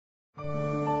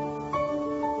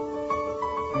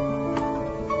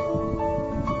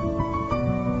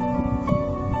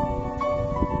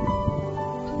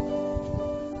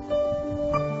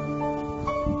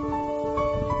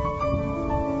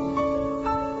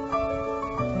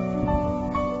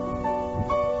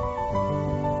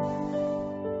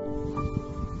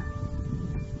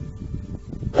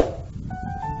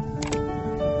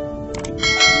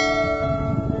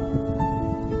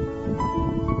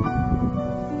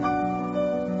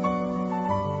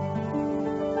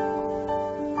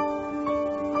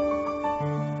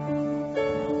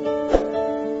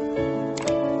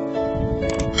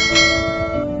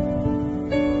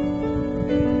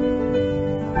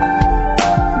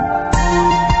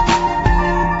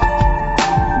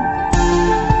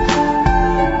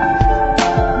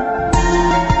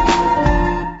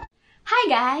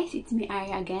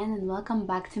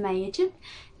back to my YouTube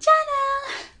channel!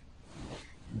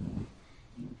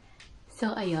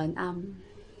 So, ayun,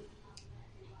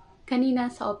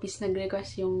 kanina sa office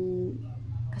nag-request yung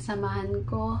kasamahan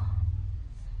ko.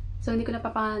 So, hindi ko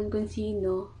napapangalan kung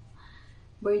sino.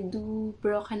 Where Do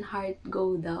Broken Heart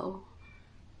Go daw?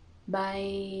 By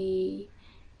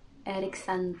Erik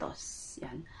Santos.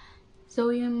 Yan.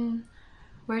 So, yung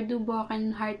Where Do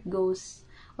Broken Heart Goes,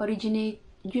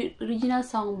 original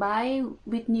song by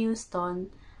Whitney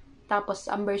Houston. Tapos,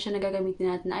 ang version na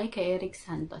gagamitin natin ay kay Erik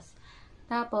Santos.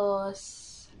 Tapos,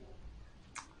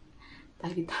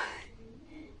 tawag dito.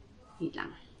 Wait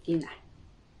lang. Yun na.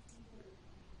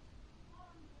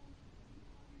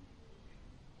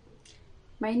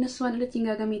 -1 ulit yung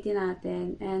gagamitin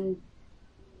natin. And,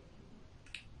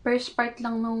 first part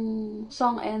lang nung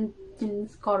song and yung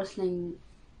chorus na yun.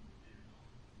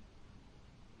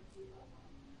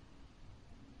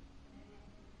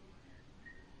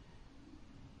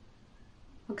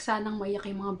 Huwag sanang maiyak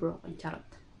yung mga broken. Charot.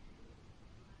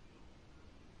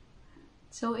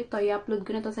 So, ito, i-upload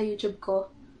ko na to sa YouTube ko.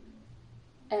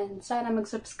 And, sana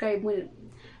mag-subscribe mo.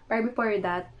 But before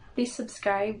that, please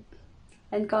subscribe.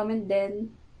 And comment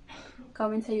din.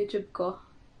 Comment sa YouTube ko.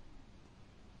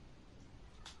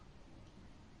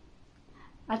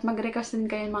 At mag-request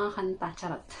din kayo ng mga kanta.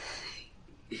 Charot.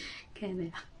 Kaya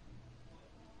na lang.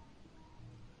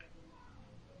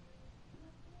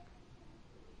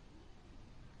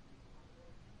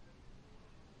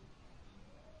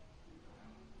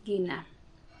 Gina.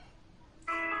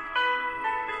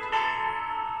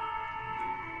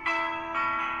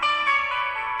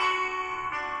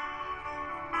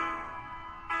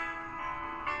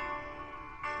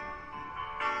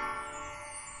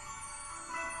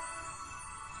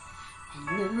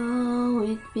 I know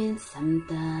it's been some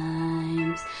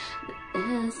times, but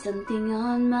there's something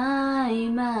on my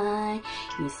mind.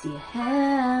 You see, I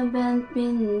haven't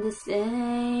been the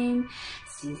same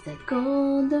since that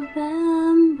cold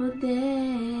November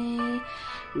day.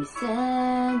 We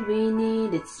said we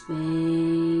needed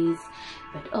space,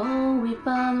 but all we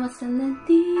found was an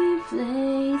empty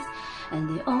place. And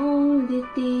the only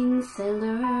things I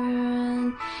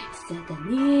learned is that I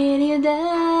need you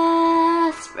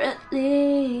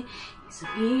desperately. So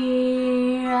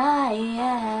here I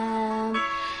am,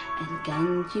 and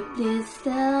can't you please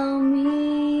tell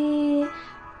me,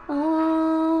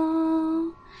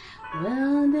 oh,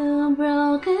 will the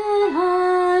broken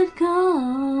heart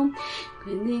come?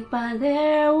 Could they find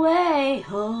their way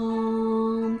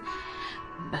home?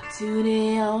 Back to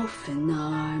the open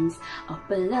arms of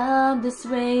a love that's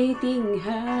waiting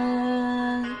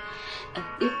her. And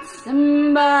if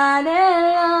somebody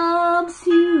loves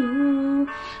you,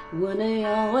 would I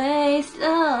always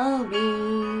love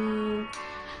you?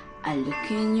 I look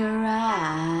in your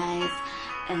eyes,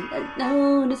 and I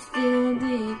know there's still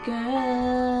the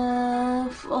girl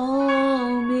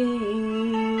for me.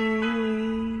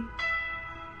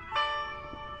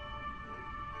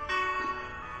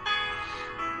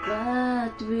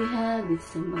 But we have it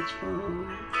so much more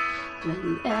than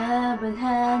we ever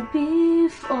had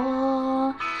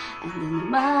before. And then no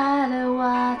matter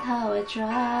what, how I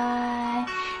try,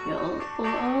 you're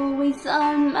always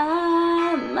on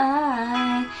my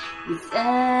mind. It's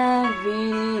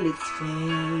every need its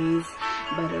face,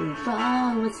 but all we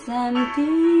found was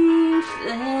empty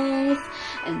place.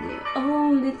 And the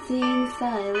only things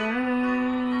I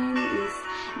learned is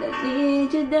that I need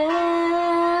you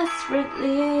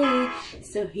desperately.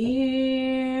 So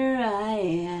here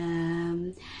I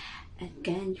am, and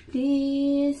can you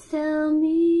please tell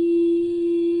me,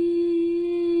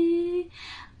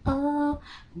 oh,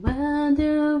 when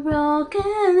the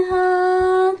broken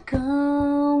heart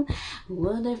come,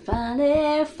 would I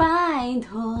finally find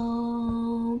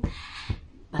home?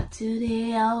 Back to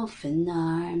the open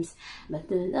arms, but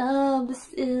the love is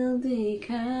still the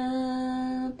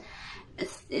curve.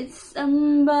 If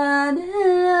somebody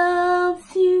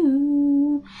loves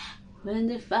you, when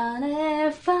they finally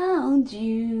found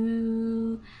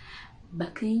you,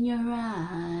 back in your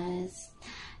eyes,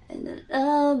 and the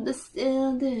love that's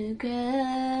still the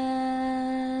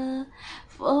girl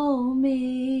for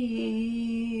me.